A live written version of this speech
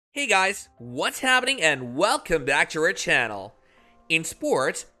Hey guys, what's happening and welcome back to our channel. In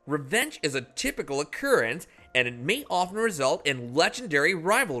sports, revenge is a typical occurrence and it may often result in legendary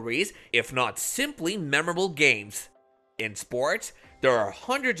rivalries, if not simply memorable games. In sports, there are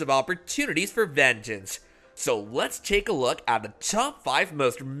hundreds of opportunities for vengeance, so let's take a look at the top 5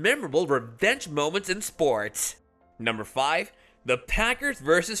 most memorable revenge moments in sports. Number 5, the Packers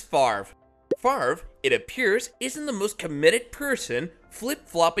vs. Favre. Favre, it appears, isn't the most committed person,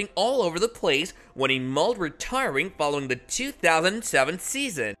 flip-flopping all over the place when he mulled retiring following the 2007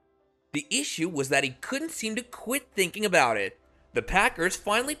 season. The issue was that he couldn't seem to quit thinking about it. The Packers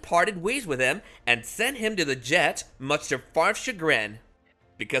finally parted ways with him and sent him to the Jets, much to Favre's chagrin.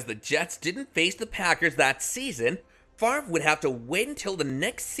 Because the Jets didn't face the Packers that season, Favre would have to wait until the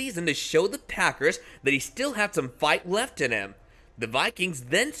next season to show the Packers that he still had some fight left in him. The Vikings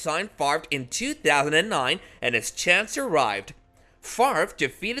then signed Favre in 2009 and his chance arrived. Favre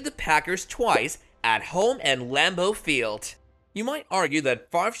defeated the Packers twice, at home and Lambeau Field. You might argue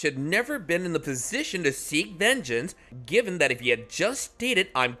that Favre should never have been in the position to seek vengeance, given that if he had just stated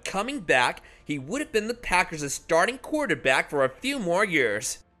 "I'm coming back," he would have been the Packers' starting quarterback for a few more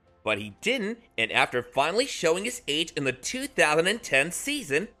years. But he didn't, and after finally showing his age in the 2010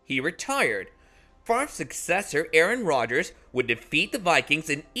 season, he retired. Favre's successor, Aaron Rodgers, would defeat the Vikings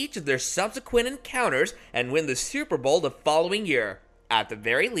in each of their subsequent encounters and win the Super Bowl the following year. At the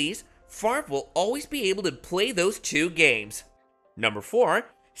very least, Favre will always be able to play those two games. Number 4,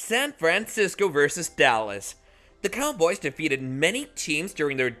 San Francisco vs. Dallas. The Cowboys defeated many teams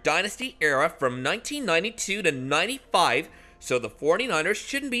during their dynasty era from 1992 to 95, so the 49ers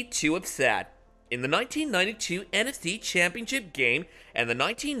shouldn't be too upset. In the 1992 NFC Championship game and the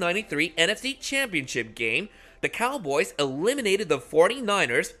 1993 NFC Championship game, the Cowboys eliminated the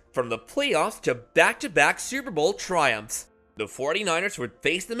 49ers from the playoffs to back-to-back Super Bowl triumphs. The 49ers would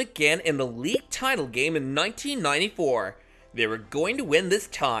face them again in the league title game in 1994. They were going to win this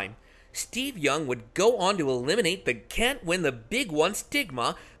time. Steve Young would go on to eliminate the can't win the big one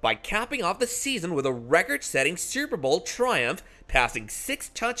stigma by capping off the season with a record-setting Super Bowl triumph, passing 6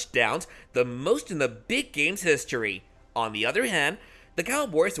 touchdowns, the most in the big game's history. On the other hand, the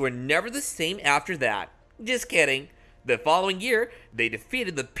Cowboys were never the same after that. Just kidding. The following year, they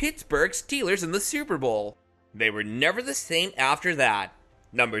defeated the Pittsburgh Steelers in the Super Bowl. They were never the same after that.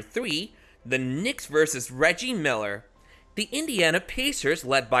 Number 3, the Knicks vs. Reggie Miller. The Indiana Pacers,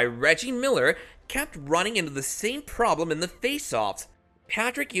 led by Reggie Miller, kept running into the same problem in the face-offs.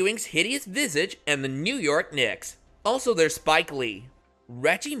 Patrick Ewing's hideous visage and the New York Knicks. Also there's Spike Lee.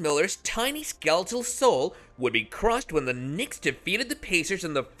 Reggie Miller's tiny skeletal soul would be crushed when the Knicks defeated the Pacers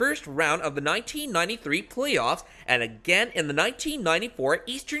in the first round of the 1993 playoffs and again in the 1994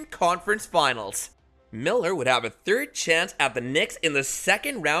 Eastern Conference Finals. Miller would have a third chance at the Knicks in the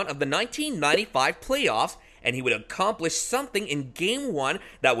second round of the 1995 playoffs, and he would accomplish something in Game 1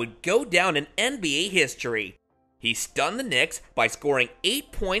 that would go down in NBA history. He stunned the Knicks by scoring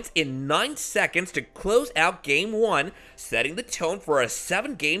 8 points in 9 seconds to close out Game 1, setting the tone for a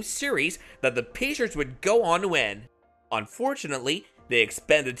 7-game series that the Pacers would go on to win. Unfortunately, they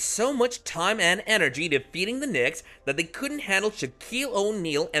expended so much time and energy defeating the Knicks that they couldn't handle Shaquille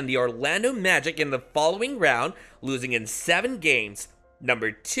O'Neal and the Orlando Magic in the following round, losing in 7 games.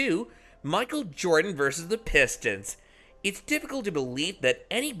 Number 2, Michael Jordan vs. the Pistons. It's difficult to believe that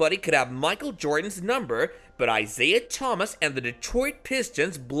anybody could have Michael Jordan's number, but Isaiah Thomas and the Detroit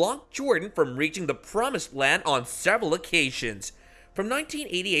Pistons blocked Jordan from reaching the promised land on several occasions. From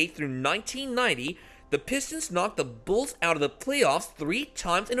 1988 through 1990, the Pistons knocked the Bulls out of the playoffs 3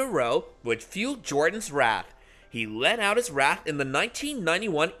 times in a row, which fueled Jordan's wrath. He let out his wrath in the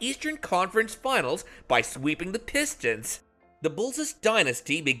 1991 Eastern Conference Finals by sweeping the Pistons. The Bulls'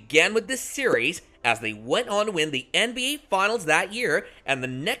 dynasty began with this series as they went on to win the NBA Finals that year and the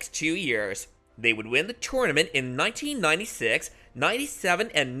next 2 years. They would win the tournament in 1996,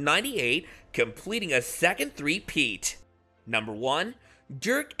 97, and 98, completing a second three-peat. Number 1,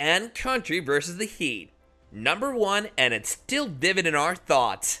 Dirk and Country vs. the Heat. Number 1, and it's still vivid in our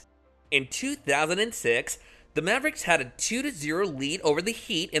thoughts. In 2006, the Mavericks had a 2-0 lead over the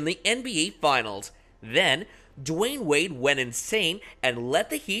Heat in the NBA Finals. Then, Dwayne Wade went insane and led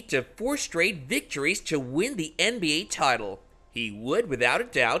the Heat to 4 straight victories to win the NBA title. He would, without a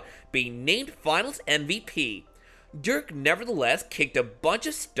doubt, be named Finals MVP. Dirk nevertheless kicked a bunch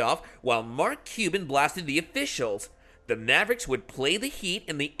of stuff while Mark Cuban blasted the officials. The Mavericks would play the Heat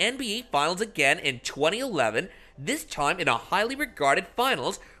in the NBA Finals again in 2011, this time in a highly regarded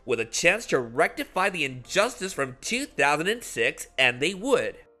finals with a chance to rectify the injustice from 2006, and they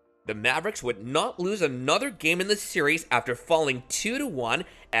would. The Mavericks would not lose another game in the series after falling 2-1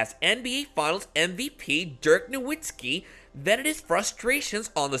 as NBA Finals MVP Dirk Nowitzki vented his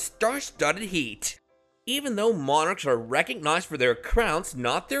frustrations on the star-studded Heat. Even though Monarchs are recognized for their crowns,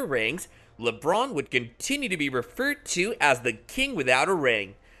 not their rings, LeBron would continue to be referred to as the king without a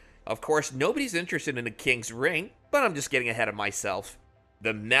ring. Of course, nobody's interested in a king's ring, but I'm just getting ahead of myself.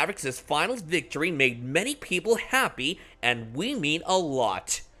 The Mavericks' finals victory made many people happy, and we mean a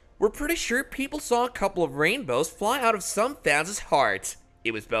lot. We're pretty sure people saw a couple of rainbows fly out of some fans' hearts.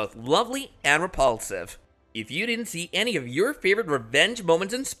 It was both lovely and repulsive. If you didn't see any of your favorite revenge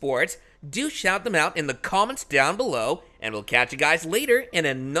moments in sports, do shout them out in the comments down below, and we'll catch you guys later in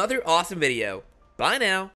another awesome video. Bye now!